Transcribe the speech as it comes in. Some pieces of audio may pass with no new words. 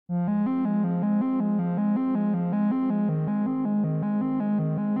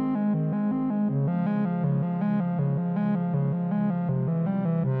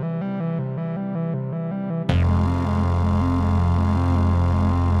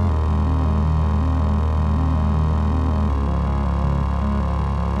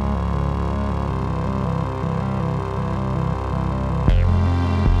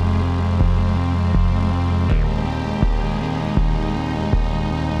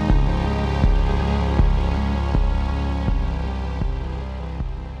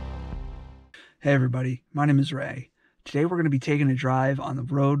Hey everybody, my name is Ray. Today we're going to be taking a drive on the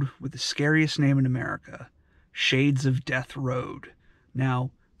road with the scariest name in America, Shades of Death Road. Now,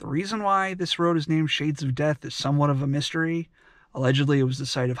 the reason why this road is named Shades of Death is somewhat of a mystery. Allegedly, it was the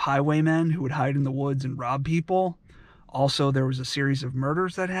site of highwaymen who would hide in the woods and rob people. Also, there was a series of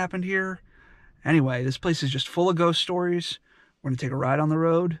murders that happened here. Anyway, this place is just full of ghost stories. We're going to take a ride on the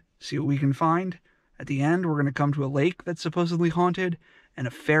road, see what we can find. At the end, we're going to come to a lake that's supposedly haunted, and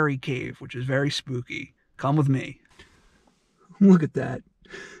a fairy cave, which is very spooky. Come with me. Look at that.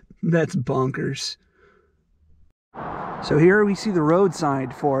 That's bonkers. So here we see the road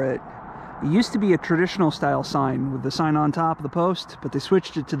sign for it. It used to be a traditional style sign with the sign on top of the post, but they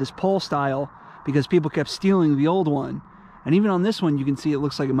switched it to this pole style because people kept stealing the old one. And even on this one, you can see it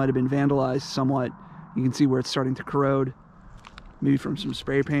looks like it might have been vandalized somewhat. You can see where it's starting to corrode, maybe from some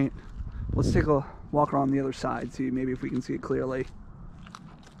spray paint. Let's take a walk around the other side, see maybe if we can see it clearly.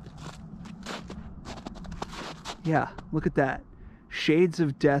 Yeah, look at that. Shades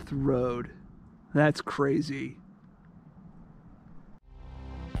of Death Road. That's crazy.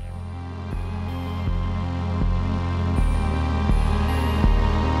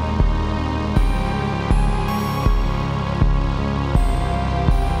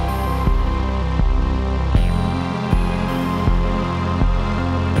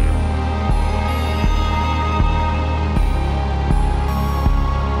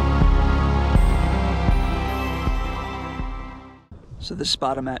 So this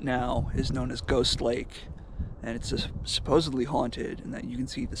spot I'm at now is known as Ghost Lake, and it's supposedly haunted, and that you can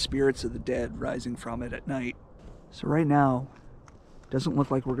see the spirits of the dead rising from it at night. So right now, it doesn't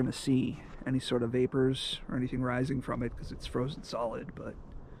look like we're going to see any sort of vapors or anything rising from it because it's frozen solid, but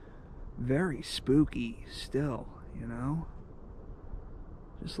very spooky still, you know?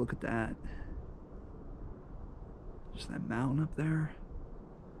 Just look at that. Just that mountain up there.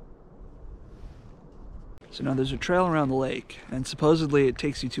 So now there's a trail around the lake, and supposedly it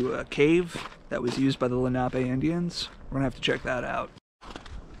takes you to a cave that was used by the Lenape Indians. We're gonna have to check that out.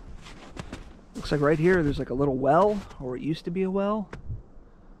 Looks like right here there's like a little well, or it used to be a well.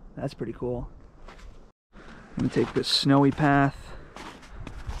 That's pretty cool. I'm gonna take this snowy path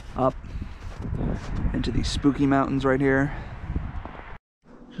up into these spooky mountains right here.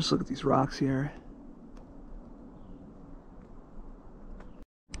 Just look at these rocks here.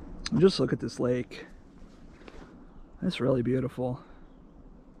 And just look at this lake. It's really beautiful.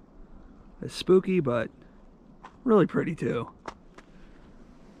 It's spooky, but really pretty too.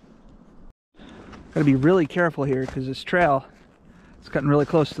 Gotta be really careful here because this trail is cutting really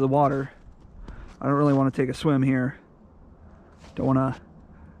close to the water. I don't really want to take a swim here. Don't want to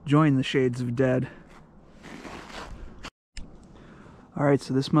join the Shades of Dead. Alright,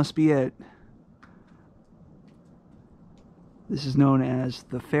 so this must be it. This is known as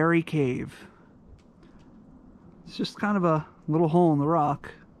the Fairy Cave. It's just kind of a little hole in the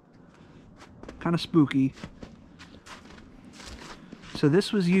rock. Kind of spooky. So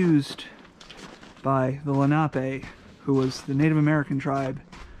this was used by the Lenape, who was the Native American tribe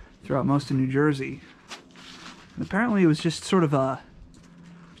throughout most of New Jersey. And apparently it was just sort of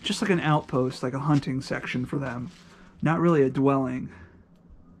just like an outpost, like a hunting section for them. Not really a dwelling.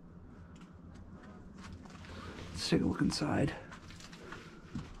 Let's take a look inside.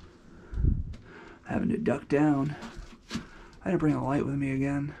 Having to duck down. I had to bring a light with me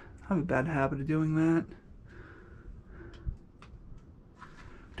again. I have a bad habit of doing that.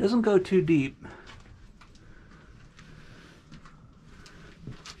 Doesn't go too deep.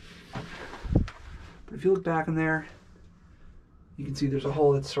 But if you look back in there, you can see there's a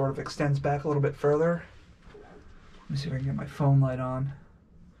hole that sort of extends back a little bit further. Let me see if I can get my phone light on.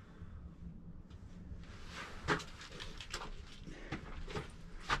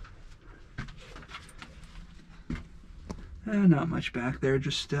 Not much back there,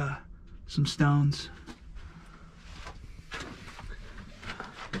 just some stones.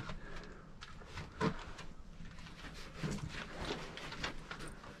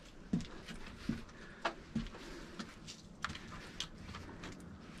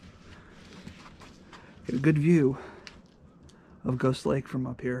 Get a good view of Ghost Lake from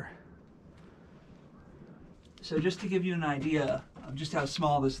up here. So just to give you an idea of just how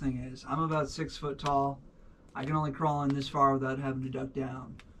small this thing is, I'm about 6 foot tall. I can only crawl in this far without having to duck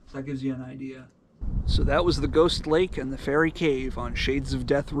down. So that gives you an idea. So that was the Ghost Lake and the Fairy Cave on Shades of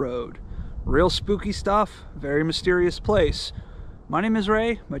Death Road. Real spooky stuff, very mysterious place. My name is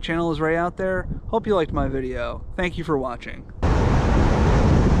Ray, my channel is Ray Out There. Hope you liked my video. Thank you for watching.